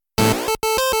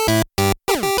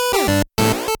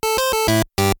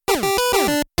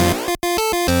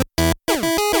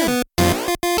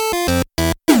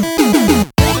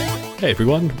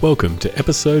everyone, welcome to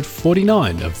episode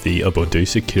 49 of the Ubuntu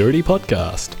Security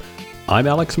Podcast. I'm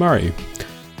Alex Murray.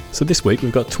 So this week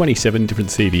we've got 27 different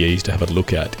CVEs to have a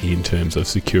look at in terms of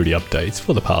security updates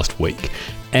for the past week.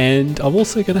 And I'm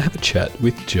also going to have a chat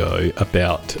with Joe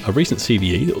about a recent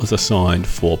CVE that was assigned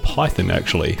for Python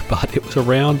actually, but it was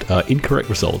around incorrect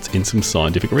results in some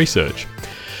scientific research.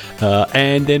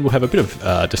 And then we'll have a bit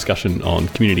of discussion on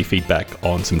community feedback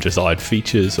on some desired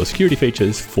features or security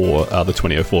features for the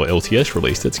 2004 LTS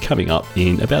release that's coming up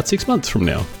in about 6 months from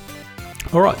now.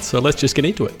 All right, so let's just get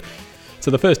into it. So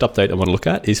the first update I want to look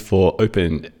at is for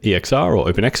OpenEXR or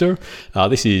OpenEXR.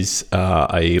 This is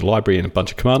a library and a bunch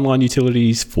of command line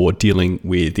utilities for dealing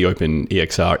with the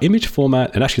OpenEXR image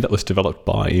format. And actually that was developed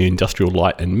by Industrial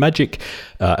Light and Magic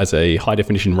as a high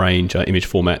definition range image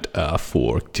format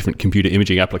for different computer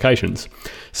imaging applications.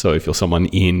 So if you're someone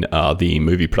in the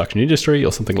movie production industry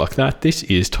or something like that, this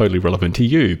is totally relevant to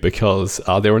you because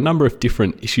there are a number of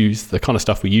different issues, the kind of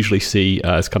stuff we usually see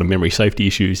as kind of memory safety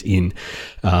issues in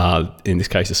this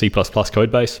case, a C++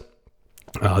 code base.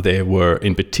 There were,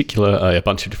 in particular, a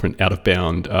bunch of different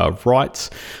out-of-bound writes.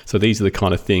 So these are the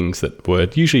kind of things that were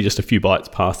usually just a few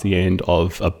bytes past the end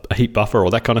of a heap buffer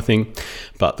or that kind of thing,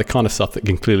 but the kind of stuff that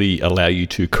can clearly allow you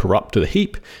to corrupt the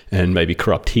heap and maybe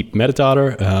corrupt heap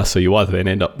metadata. So you either then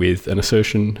end up with an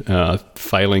assertion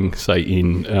failing, say,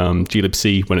 in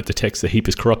glibc when it detects the heap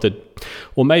is corrupted,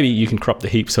 or maybe you can corrupt the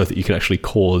heap so that you can actually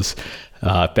cause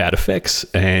bad effects,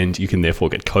 and you can therefore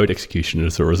get code execution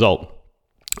as a result.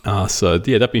 That's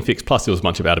been fixed. Plus, there was a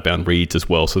bunch of out-of-bound reads as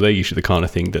well. So they're usually the kind of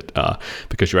thing that,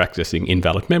 because you're accessing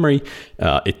invalid memory,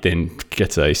 it then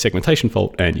gets a segmentation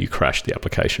fault and you crash the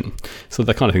application. So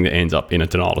the kind of thing that ends up in a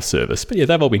denial of service. But yeah,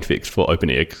 they've all been fixed for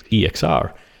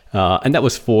OpenEXR. And that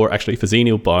was for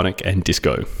Xenial, Bionic, and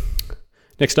Disco.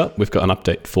 Next up, we've got an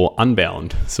update for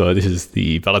Unbound. So this is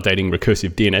the validating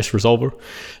recursive DNS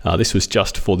resolver. This was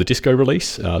just for the Disco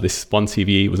release. This one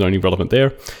CVE was only relevant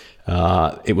there.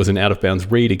 It was an out-of-bounds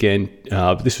read again.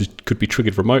 This could be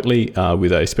triggered remotely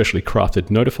with a specially crafted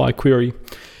notify query.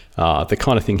 The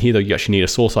kind of thing here, though, you actually need a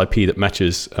source IP that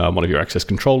matches one of your access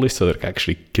control lists so that it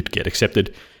actually could get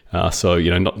accepted. So,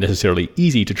 not necessarily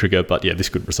easy to trigger, but yeah, this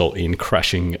could result in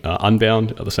crashing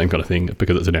Unbound, the same kind of thing.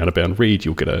 Because it's an out-of-bound read,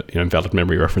 you'll get a invalid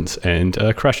memory reference and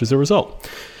crash as a result.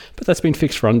 But that's been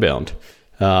fixed for Unbound.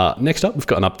 Next up, we've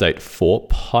got an update for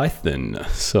Python.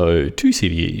 So 2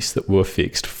 CVEs that were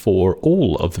fixed for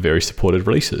all of the various supported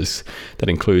releases. That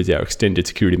includes our extended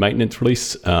security maintenance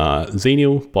release,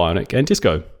 Xenial, Bionic, and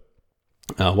Disco.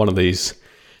 One of these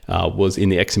was in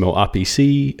the XML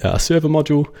RPC server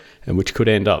module, and which could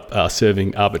end up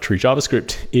serving arbitrary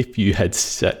JavaScript if you had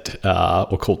set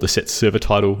or called the set server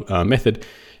title method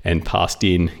and passed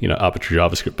in arbitrary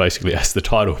JavaScript basically as the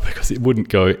title because it wouldn't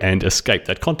go and escape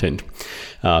that content.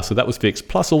 So that was fixed.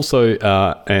 Plus also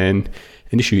an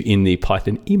issue in the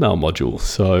Python email module.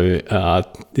 So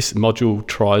this module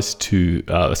tries to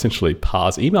essentially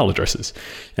parse email addresses,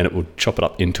 and it will chop it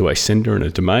up into a sender and a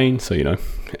domain. So,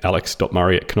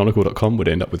 alex.murray@canonical.com would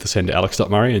end up with the sender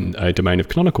alex.murray and a domain of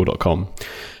canonical.com.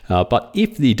 But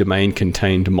if the domain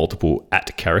contained multiple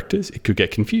 @ characters, it could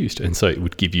get confused. And so it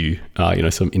would give you,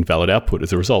 some invalid output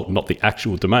as a result, not the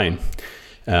actual domain.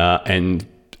 And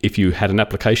if you had an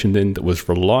application then that was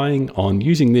relying on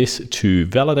using this to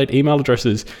validate email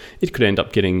addresses, it could end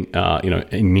up getting, an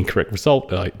incorrect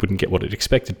result. It wouldn't get what it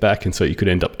expected back. And so you could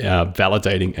end up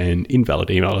validating an invalid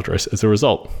email address as a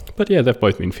result. But yeah, they've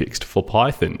both been fixed for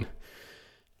Python.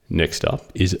 Next up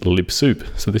is libsoup.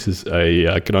 So this is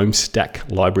a GNOME stack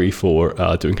library for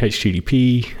doing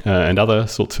HTTP and other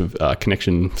sorts of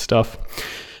connection stuff.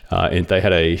 And they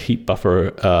had a heap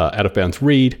buffer out-of-bounds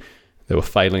read. They were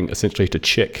failing essentially to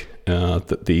check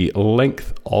that the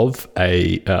length of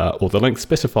or the length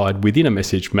specified within a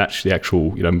message matched the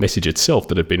actual message itself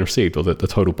that had been received, or the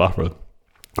total buffer.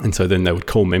 And so then they would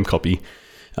call memcopy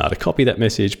to copy that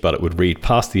message, but it would read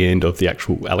past the end of the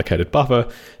actual allocated buffer.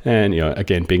 And,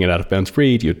 again, being an out-of-bounds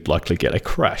read, you'd likely get a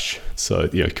crash. So,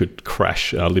 it could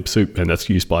crash libsoup, and that's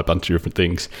used by a bunch of different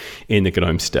things in the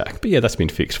GNOME stack. But yeah, that's been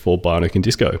fixed for Bionic and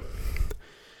Disco.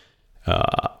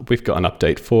 We've got an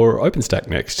update for OpenStack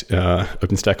next.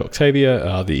 OpenStack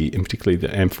Octavia, in particularly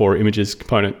the Amphora images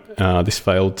component, this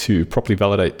failed to properly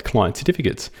validate client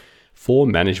certificates for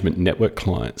management network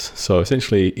clients. So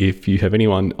essentially, if you have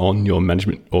anyone on your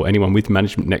management or anyone with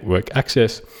management network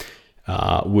access,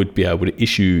 would be able to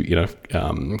issue,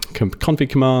 config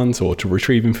commands or to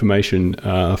retrieve information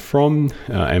from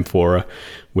Amphora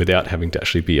without having to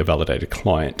actually be a validated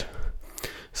client.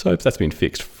 So that's been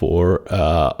fixed for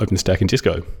OpenStack and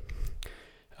Disco.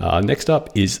 Next up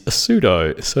is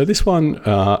sudo. So this one,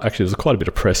 actually there's quite a bit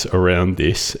of press around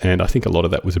this, and I think a lot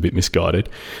of that was a bit misguided.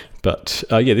 But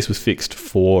this was fixed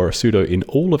for sudo in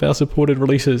all of our supported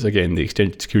releases. Again, the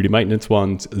extended security maintenance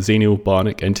ones, Xenial,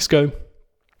 Bionic, and Disco.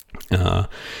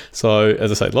 So,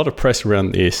 as I say, a lot of press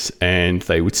around this, and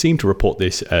they would seem to report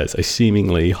this as a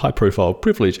seemingly high-profile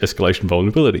privilege escalation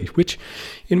vulnerability, which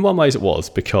in one way it was,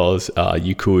 because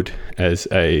you could, as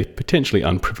a potentially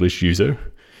unprivileged user,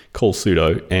 call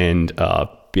sudo and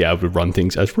be able to run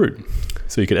things as root.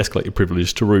 So you could escalate your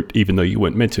privilege to root even though you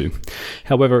weren't meant to.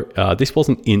 However, this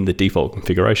wasn't in the default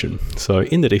configuration. So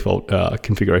in the default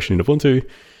configuration in Ubuntu,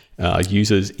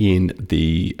 users in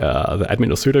the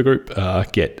admin or sudo group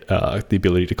get the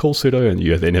ability to call sudo, and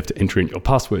you then have to enter in your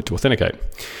password to authenticate.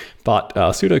 But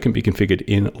sudo can be configured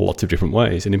in lots of different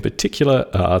ways, and in particular,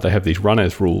 they have these run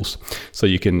as rules. So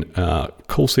you can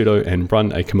call sudo and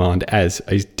run a command as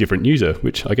a different user,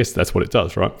 which I guess that's what it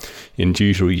does, right? And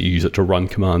usually you use it to run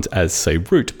commands as, say,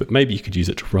 root, but maybe you could use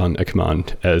it to run a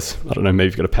command as, I don't know, maybe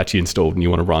you've got Apache installed and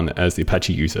you want to run as the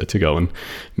Apache user to go and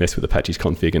mess with Apache's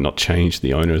config and not change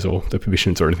the owners or the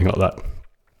permissions or anything like that.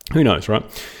 Who knows, right?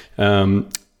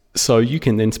 So you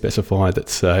can then specify that,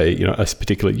 say, a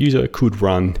particular user could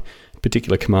run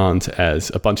particular commands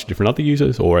as a bunch of different other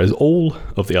users or as all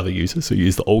of the other users. So you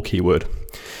use the all keyword.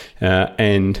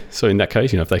 And so in that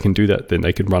case, if they can do that, then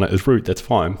they can run it as root. That's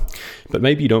fine. But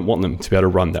maybe you don't want them to be able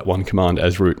to run that one command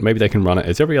as root. Maybe they can run it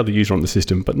as every other user on the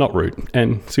system, but not root.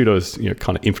 And sudo is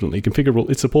kind of infinitely configurable.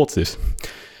 It supports this.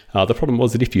 The problem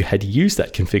was that if you had used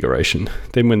that configuration,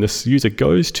 then when this user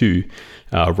goes to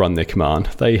run their command,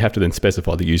 they have to then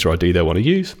specify the user ID they want to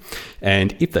use.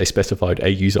 And if they specified a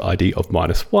user ID of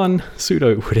 -1,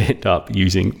 sudo would end up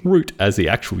using root as the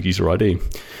actual user ID.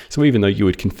 So even though you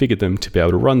would configure them to be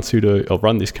able to run sudo or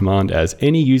run this command as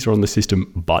any user on the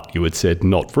system, but you had said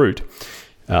not root,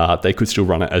 they could still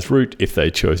run it as root if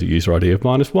they chose a user ID of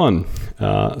 -1.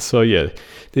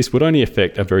 This would only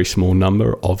affect a very small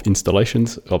number of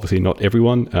installations, obviously not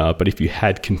everyone, but if you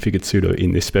had configured sudo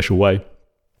in this special way,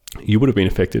 you would have been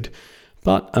affected.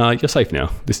 But you're safe now.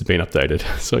 This has been updated.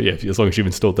 So as long as you've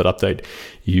installed that update,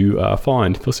 you are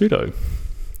fine for sudo.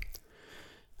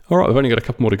 All right, we've only got a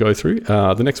couple more to go through.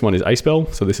 The next one is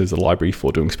Aspell. So this is a library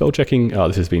for doing spell checking.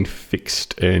 This has been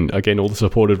fixed in, again, all the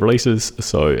supported releases.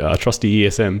 So Trusty,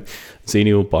 ESM,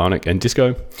 Xenial, Bionic, and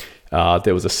Disco.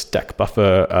 There was a stack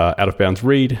buffer out of bounds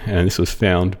read, and this was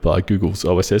found by Google's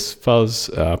OSS Fuzz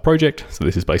project. So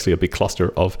this is basically a big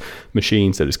cluster of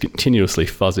machines that is continuously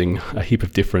fuzzing a heap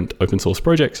of different open source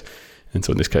projects. And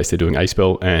so in this case, they're doing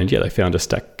Aspell, and they found a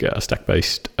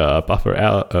stack-based buffer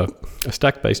a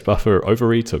stack-based buffer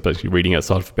overread, so basically reading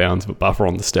outside of bounds of a buffer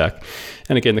on the stack.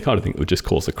 And again, the kind of thing that would just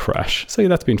cause a crash. So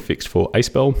that's been fixed for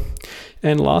Aspell.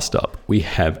 And last up, we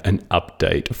have an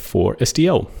update for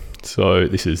SDL. So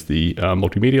this is the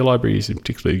multimedia libraries,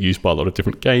 particularly used by a lot of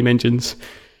different game engines.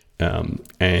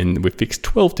 And we've fixed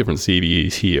 12 different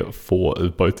CVEs here for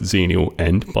both Xenial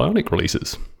and Bionic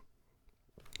releases.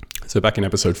 So back in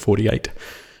episode 48,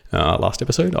 last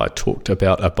episode, I talked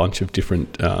about a bunch of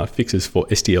different fixes for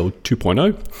SDL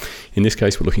 2.0. In this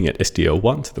case, we're looking at SDL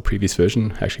 1, so the previous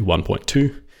version, actually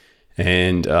 1.2.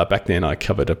 And back then I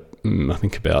covered I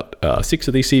think about 6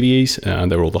 of these CVEs, and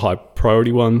they were all the high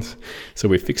priority ones. So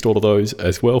we fixed all of those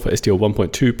as well for SDL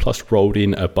 1.2, plus rolled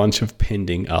in a bunch of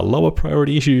pending lower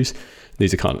priority issues.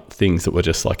 These are kind of things that were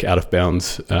just like out of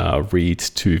bounds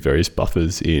reads to various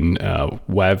buffers in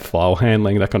WAV file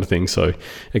handling, that kind of thing. So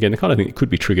again, the kind of thing that could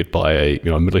be triggered by a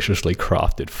maliciously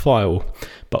crafted file,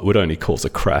 but would only cause a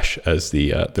crash as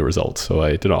the result, so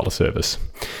a denial of service.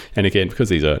 And again, because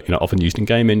these are often used in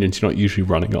game engines, you're not usually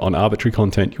running it on arbitrary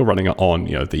content. You're running it on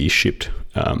the shipped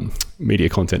media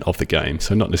content of the game,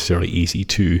 so not necessarily easy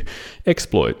to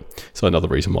exploit. So another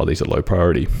reason why these are low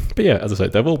priority. But as I say,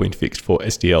 they've all been fixed for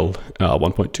SDL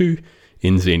 1.2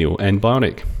 in Xenial and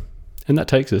Bionic. And that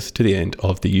takes us to the end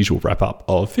of the usual wrap up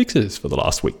of fixes for the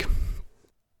last week.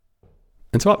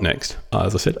 And so up next,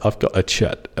 as I said, I've got a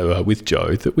chat with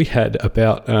Joe that we had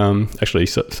about,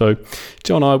 so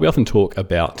Joe and I, we often talk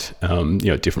about,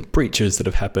 different breaches that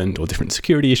have happened or different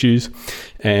security issues.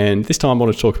 And this time I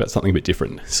wanted to talk about something a bit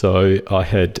different. So I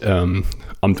had, I'm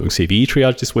doing CVE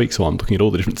triage this week, so I'm looking at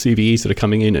all the different CVEs that are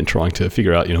coming in and trying to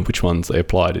figure out, which ones they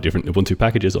apply to different Ubuntu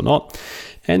packages or not.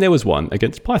 And there was one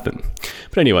against Python.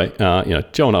 But anyway,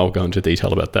 Joe and I will go into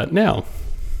detail about that now.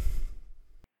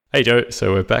 Hey, Joe.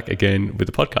 So we're back again with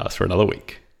the podcast for another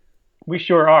week. We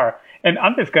sure are. And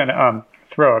I'm just going to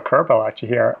throw a curveball at you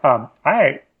here.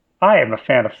 I am a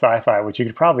fan of sci-fi, which you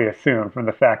could probably assume from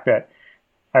the fact that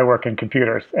I work in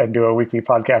computers and do a weekly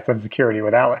podcast on security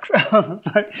with Alex.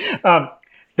 But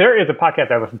there is a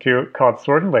podcast I listen to called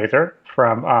Sword and Laser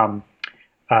from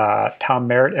Tom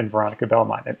Merritt and Veronica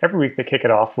Belmont. And every week they kick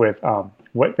it off with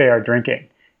what they are drinking.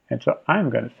 And so I'm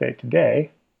going to say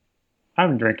today,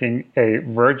 I'm drinking a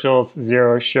Virgil's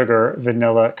Zero Sugar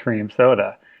Vanilla Cream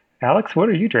Soda. Alex, what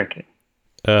are you drinking?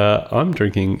 I'm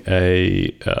drinking a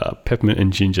peppermint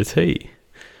and ginger tea,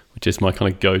 which is my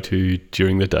kind of go-to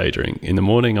during the day drink. In the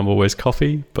morning, I'm always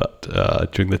coffee, but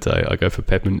during the day, I go for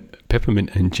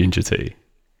peppermint and ginger tea.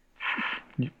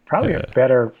 Probably a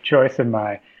better choice than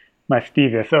my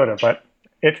stevia soda, but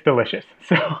it's delicious.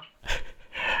 So,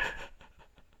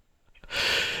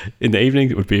 in the evening,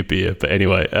 it would be a beer, but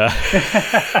anyway,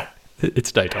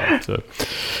 it's daytime. So,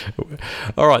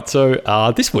 all right.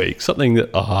 So this week, something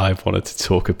that I wanted to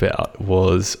talk about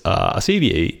was a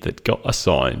CVE that got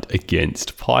assigned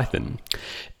against Python,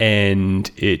 and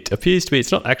it appears to be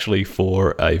it's not actually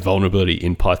for a vulnerability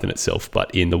in Python itself,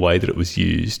 but in the way that it was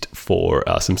used for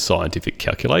some scientific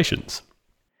calculations.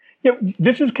 Yeah,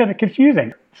 this is kind of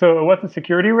confusing. So it wasn't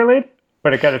security related,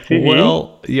 but it got a CVE?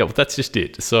 Well, yeah, that's just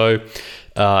it. So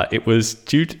it was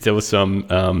there was some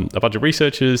a bunch of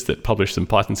researchers that published some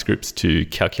Python scripts to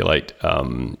calculate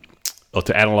or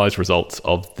to analyze results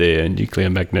of their nuclear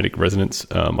magnetic resonance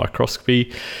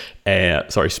spectroscopy,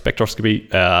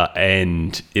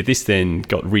 and this then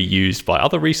got reused by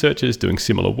other researchers doing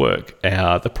similar work.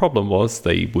 The problem was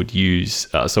they would use,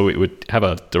 so it would have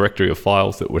a directory of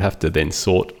files that would have to then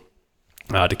sort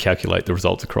to calculate the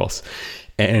results across.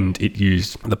 And it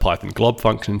used the Python glob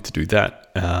function to do that.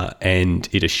 And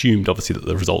it assumed, obviously, that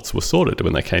the results were sorted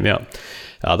when they came out.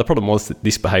 The problem was that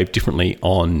this behaved differently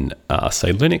on,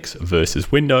 say, Linux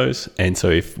versus Windows. And so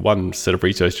if one set of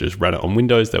researchers ran it on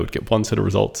Windows, they would get one set of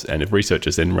results. And if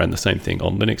researchers then ran the same thing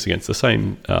on Linux against the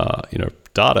same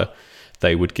data,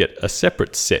 they would get a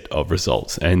separate set of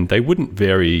results. And they wouldn't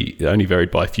vary, they only varied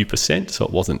by a few percent, so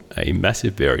it wasn't a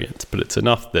massive variance, but it's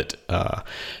enough that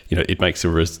it makes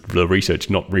the research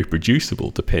not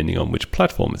reproducible depending on which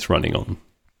platform it's running on.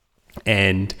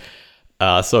 And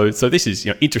so this is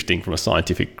interesting from a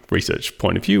scientific research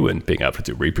point of view and being able to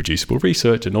do reproducible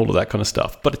research and all of that kind of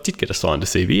stuff, but it did get assigned a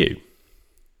CVE.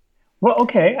 Well,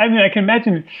 okay. I mean, I can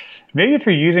imagine maybe if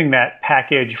you're using that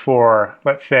package for,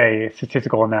 let's say,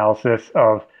 statistical analysis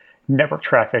of network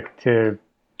traffic to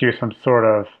do some sort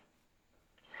of,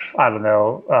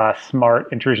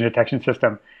 smart intrusion detection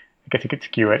system, I guess you could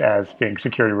skew it as being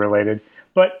security related.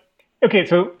 But okay,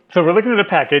 so we're looking at a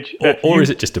package. Or is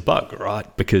it just a bug, right?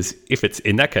 Because if it's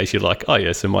in that case, you're like, oh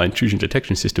yeah, so my intrusion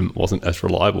detection system wasn't as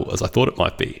reliable as I thought it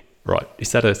might be, right?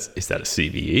 Is that a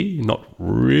CVE? Not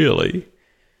really.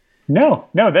 No,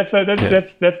 that's not a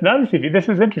CVE. This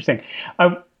is interesting.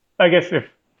 I guess if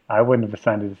I wouldn't have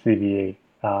assigned it a CVE,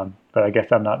 but I guess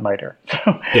I'm not MITRE.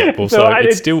 So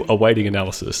it's still awaiting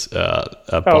analysis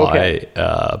by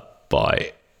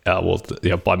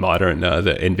MITRE and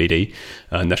the NVD,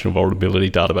 National Vulnerability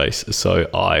Database. So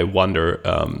I wonder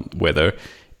whether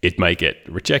it may get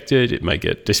rejected, it may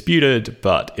get disputed,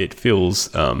 but it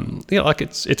feels like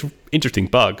it's an interesting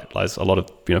bug, as a lot of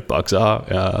bugs are,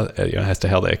 as to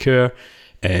how they occur.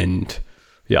 And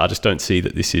I just don't see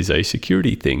that this is a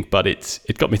security thing, but it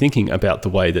got me thinking about the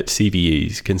way that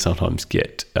CVEs can sometimes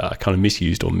get kind of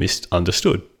misused or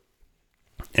misunderstood.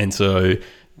 And so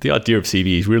the idea of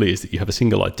CVEs really is that you have a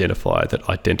single identifier that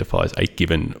identifies a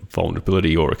given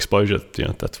vulnerability or exposure.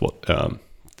 That's what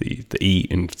the E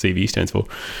in CVE stands for.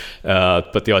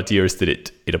 But the idea is that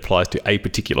it applies to a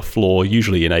particular flaw,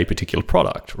 usually in a particular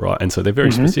product, right? And so they're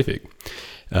very specific.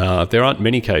 There aren't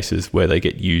many cases where they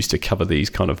get used to cover these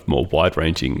kind of more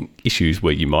wide-ranging issues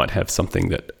where you might have something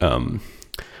that,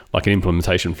 like an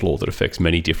implementation flaw that affects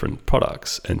many different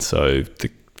products. And so the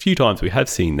few times we have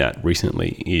seen that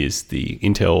recently is the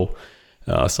Intel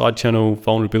side channel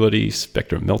vulnerabilities,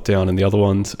 Spectre and Meltdown and the other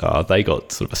ones. They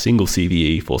got sort of a single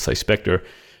CVE for, say, Spectre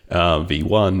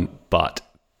v1, but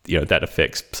that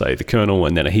affects, say, the kernel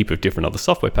and then a heap of different other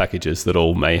software packages that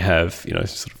all may have sort of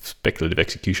speculative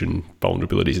execution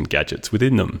vulnerabilities and gadgets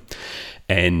within them.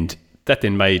 And that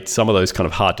then made some of those kind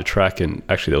of hard to track. And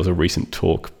actually there was a recent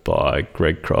talk by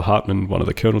Greg Kroah-Hartman, one of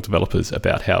the kernel developers,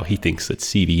 about how he thinks that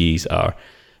CVEs are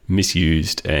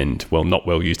misused and not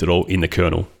well used at all in the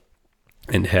kernel.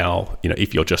 And how,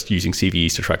 if you're just using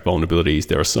CVEs to track vulnerabilities,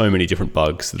 there are so many different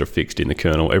bugs that are fixed in the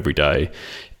kernel every day,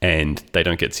 and they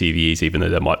don't get CVEs, even though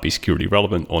they might be security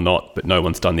relevant or not, but no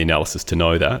one's done the analysis to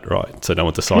know that, right? So no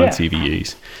one's assigned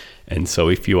CVEs. And so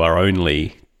if you are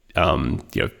only,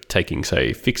 taking,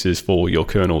 say, fixes for your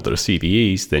kernel that are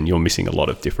CVEs, then you're missing a lot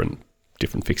of different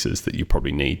fixes that you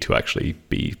probably need to actually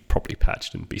be properly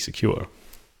patched and be secure.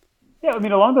 Yeah, I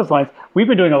mean, along those lines, we've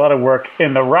been doing a lot of work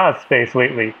in the ROS space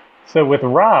lately. So with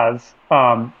ROS,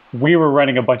 we were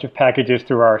running a bunch of packages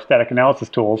through our static analysis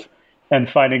tools and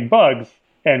finding bugs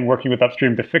and working with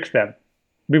upstream to fix them.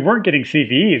 We weren't getting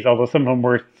CVEs, although some of them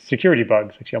were security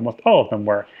bugs. Actually, almost all of them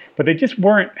were. But they just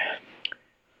weren't,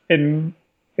 in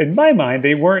my mind,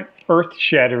 they weren't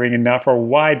earth-shattering enough or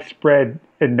widespread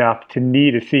enough to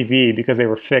need a CVE because they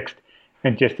were fixed.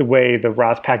 And just the way the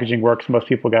ROS packaging works, most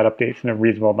people got updates in a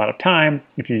reasonable amount of time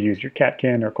if you use your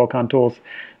Catkin or Colcon tools.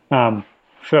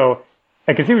 So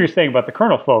I can see what you're saying about the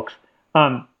kernel folks.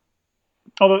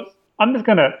 Although I'm just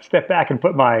going to step back and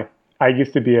put I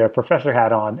used to be a professor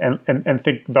hat on and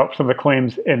think about some of the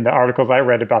claims in the articles I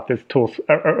read about this tool,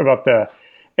 about the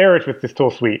errors with this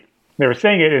tool suite. They were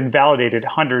saying it invalidated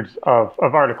hundreds of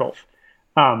articles.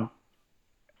 And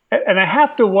I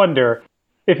have to wonder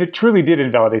if it truly did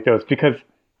invalidate those, because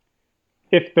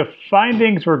if the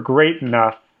findings were great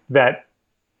enough that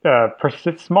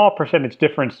small percentage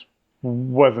difference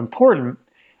was important,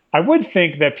 I would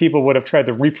think that people would have tried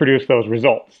to reproduce those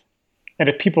results. And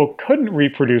if people couldn't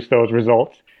reproduce those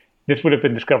results, this would have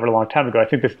been discovered a long time ago. I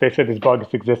think they said this bug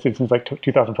has existed since like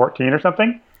 2014 or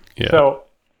something. Yeah. So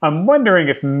I'm wondering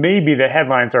if maybe the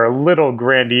headlines are a little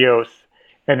grandiose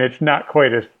and it's not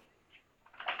quite as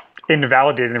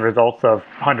invalidating the results of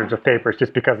hundreds of papers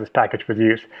just because this package was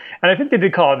used. And I think they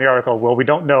did call it in the article, well, we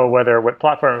don't know what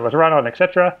platform it was run on,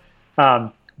 etc.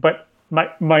 But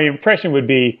my impression would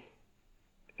be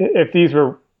if these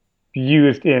were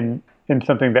used in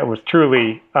something that was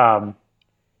truly, I'll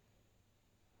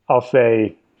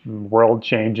say,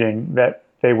 world-changing, that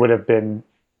they would have been,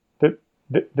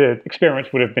 the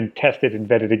experiments would have been tested and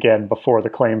vetted again before the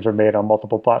claims are made on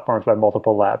multiple platforms by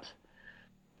multiple labs.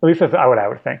 At least that's what I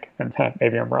would think, and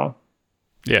maybe I'm wrong.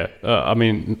 Yeah, I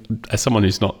mean, as someone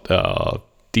who's not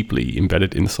deeply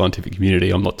embedded in the scientific community,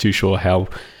 I'm not too sure how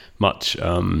much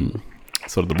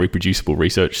sort of the reproducible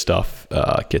research stuff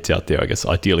gets out there. I guess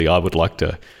ideally I would like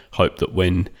to hope that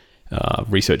when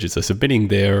researchers are submitting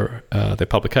their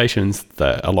publications,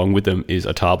 that along with them is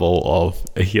a table of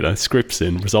scripts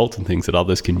and results and things that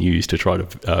others can use to try to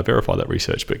verify that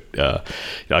research. But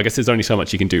I guess there's only so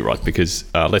much you can do, right? Because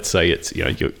let's say it's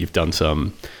you've done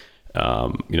some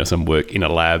some work in a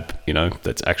lab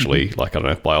that's actually like, I don't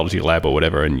know, biology lab or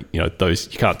whatever, and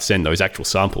those, you can't send those actual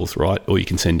samples, right? All you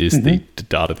can send is the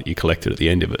data that you collected at the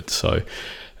end of it. So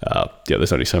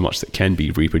there's only so much that can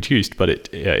be reproduced, but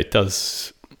it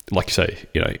does, like you say,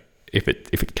 if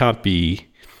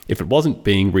it wasn't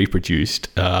being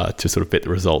reproduced to sort of vet the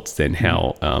results, then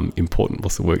how important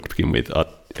was the work to begin with?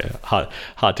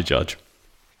 Hard to judge.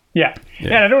 Yeah.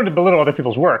 And I don't want to belittle other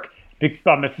people's work.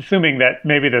 I'm assuming that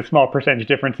maybe the small percentage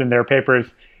difference in their papers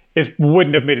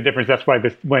wouldn't have made a difference. That's why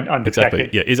this went undetected.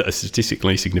 Exactly. Yeah. Is it a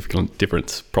statistically significant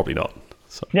difference? Probably not.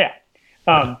 So. Yeah.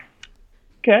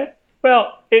 Okay.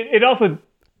 Well, it also,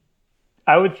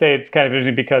 I would say it's kind of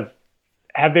interesting because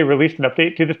have they released an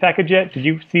update to this package yet? Did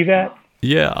you see that?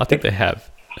 Yeah, I think they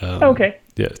have. Okay.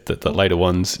 Yeah, the later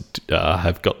ones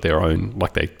have got their own,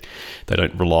 like they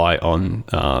don't rely on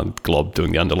Glob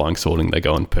doing the underlying sorting. They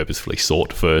go and purposefully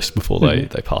sort first before they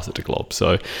pass it to Glob.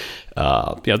 So,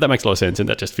 that makes a lot of sense. And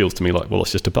that just feels to me like, well,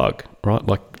 it's just a bug, right?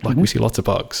 Like we see lots of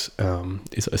bugs.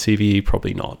 Is it a CVE?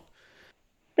 Probably not.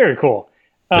 Very cool.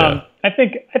 I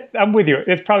think I'm with you.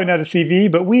 It's probably not a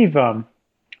CVE, but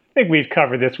I think we've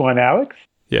covered this one, Alex.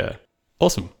 Yeah.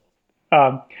 Awesome.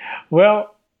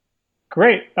 Well,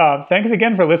 great. Thanks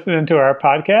again for listening to our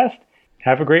podcast.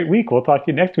 Have a great week. We'll talk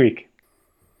to you next week.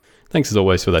 Thanks as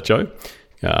always for that, Joe.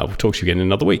 We'll talk to you again in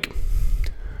another week.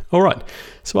 All right.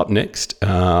 So up next,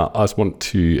 I just want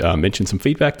to mention some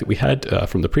feedback that we had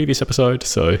from the previous episode.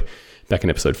 So back in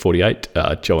episode 48,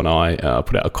 Joe and I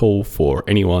put out a call for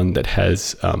anyone that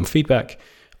has feedback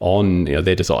on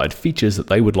their desired features that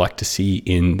they would like to see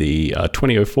in the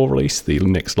 2004 release, the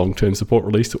next long-term support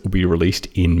release that will be released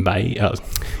in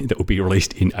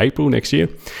April next year.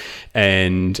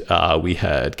 And we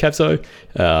had Kavzo,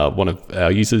 one of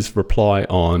our users, reply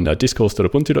on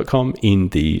discourse.ubuntu.com in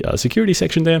the security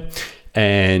section there,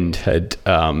 and had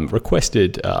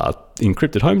requested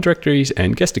encrypted home directories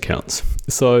and guest accounts.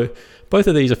 So both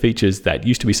of these are features that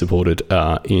used to be supported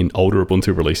in older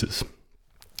Ubuntu releases.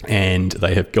 And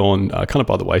they have gone kind of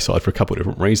by the wayside for a couple of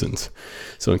different reasons.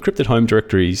 So encrypted home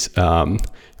directories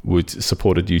was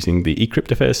supported using the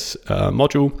eCryptFS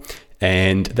module,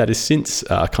 and that has since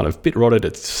kind of bit rotted.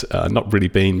 It's not really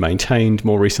been maintained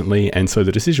more recently, and so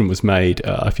the decision was made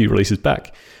a few releases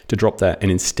back to drop that and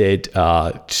instead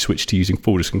switch to using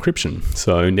full disk encryption.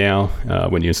 So now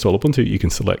when you install Ubuntu, you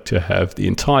can select to have the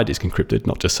entire disk encrypted,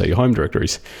 not just say your home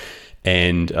directories.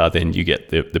 And then you get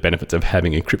the benefits of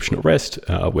having encryption at rest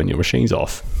when your machine's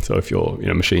off. So if your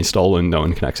machine's stolen, no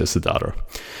one can access the data.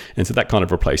 And so that kind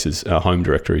of replaces home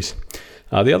directories.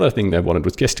 The other thing they wanted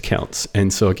was guest accounts.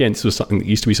 And so again, this was something that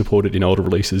used to be supported in older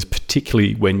releases,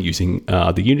 particularly when using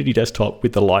the Unity desktop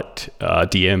with the Light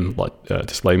DM, Light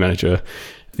Display Manager,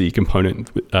 the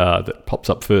component that pops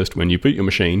up first when you boot your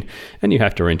machine, and you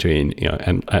have to enter in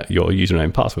your username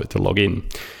and password to log in.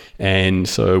 And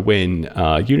so when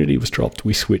Unity was dropped,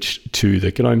 we switched to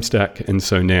the GNOME stack. And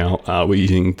so now we're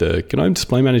using the GNOME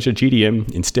Display Manager GDM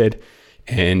instead.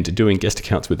 And doing guest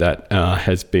accounts with that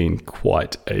has been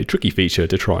quite a tricky feature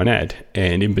to try and add.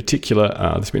 And in particular,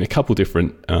 there's been a couple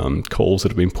different calls that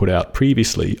have been put out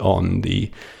previously on the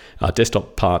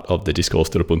desktop part of the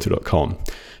discourse.ubuntu.com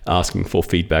asking for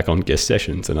feedback on guest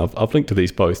sessions. And I've linked to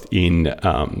these both in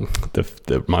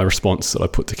my response that I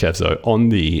put to Kevzo on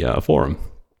the forum.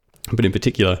 But in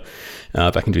particular,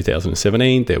 back in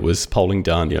 2017, there was polling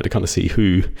done, to kind of see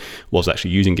who was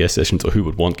actually using guest sessions or who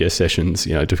would want guest sessions,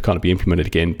 to kind of be implemented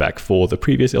again back for the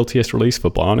previous LTS release for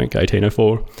Bionic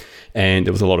 1804. And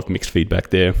there was a lot of mixed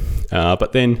feedback there.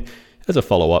 But then, as a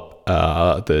follow-up,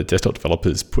 the desktop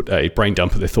developers put a brain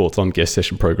dump of their thoughts on guest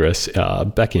session progress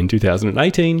back in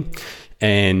 2018.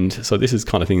 And so this is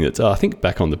kind of thing that's, I think,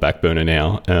 back on the back burner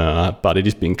now, but it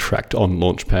is being tracked on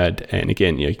Launchpad. And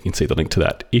again, you can see the link to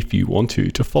that if you want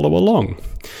to follow along.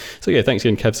 So yeah, thanks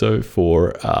again, Kevzo,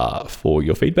 for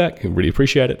your feedback. I really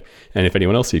appreciate it. And if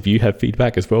anyone else, if you have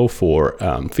feedback as well for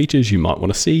features you might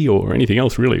want to see or anything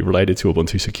else really related to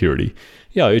Ubuntu security,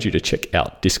 I urge you to check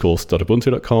out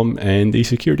discourse.ubuntu.com and the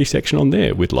security section on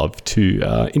there. We'd love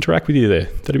to interact with you there.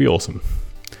 That'd be awesome.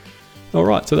 All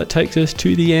right, so that takes us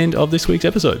to the end of this week's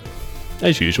episode.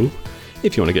 As usual,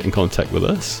 if you want to get in contact with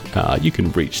us, you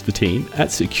can reach the team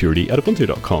at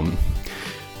security@ubuntu.com.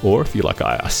 Or if you like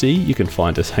IRC, you can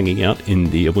find us hanging out in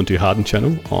the Ubuntu Harden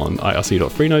channel on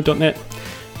irc.freenode.net.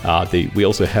 We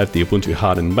also have the Ubuntu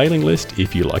Harden mailing list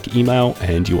if you like email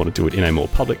and you want to do it in a more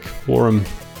public forum.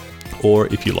 Or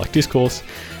if you like Discourse,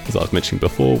 as I was mentioning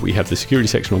before, we have the security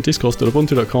section on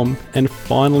discourse.ubuntu.com. And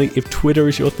finally, if Twitter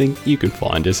is your thing, you can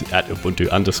find us at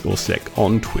Ubuntu_sec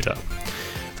on Twitter.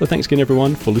 So thanks again,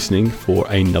 everyone, for listening for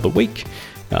another week.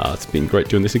 It's been great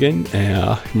doing this again.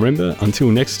 Remember,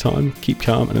 until next time, keep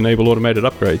calm and enable automated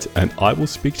upgrades, and I will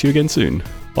speak to you again soon.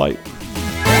 Bye.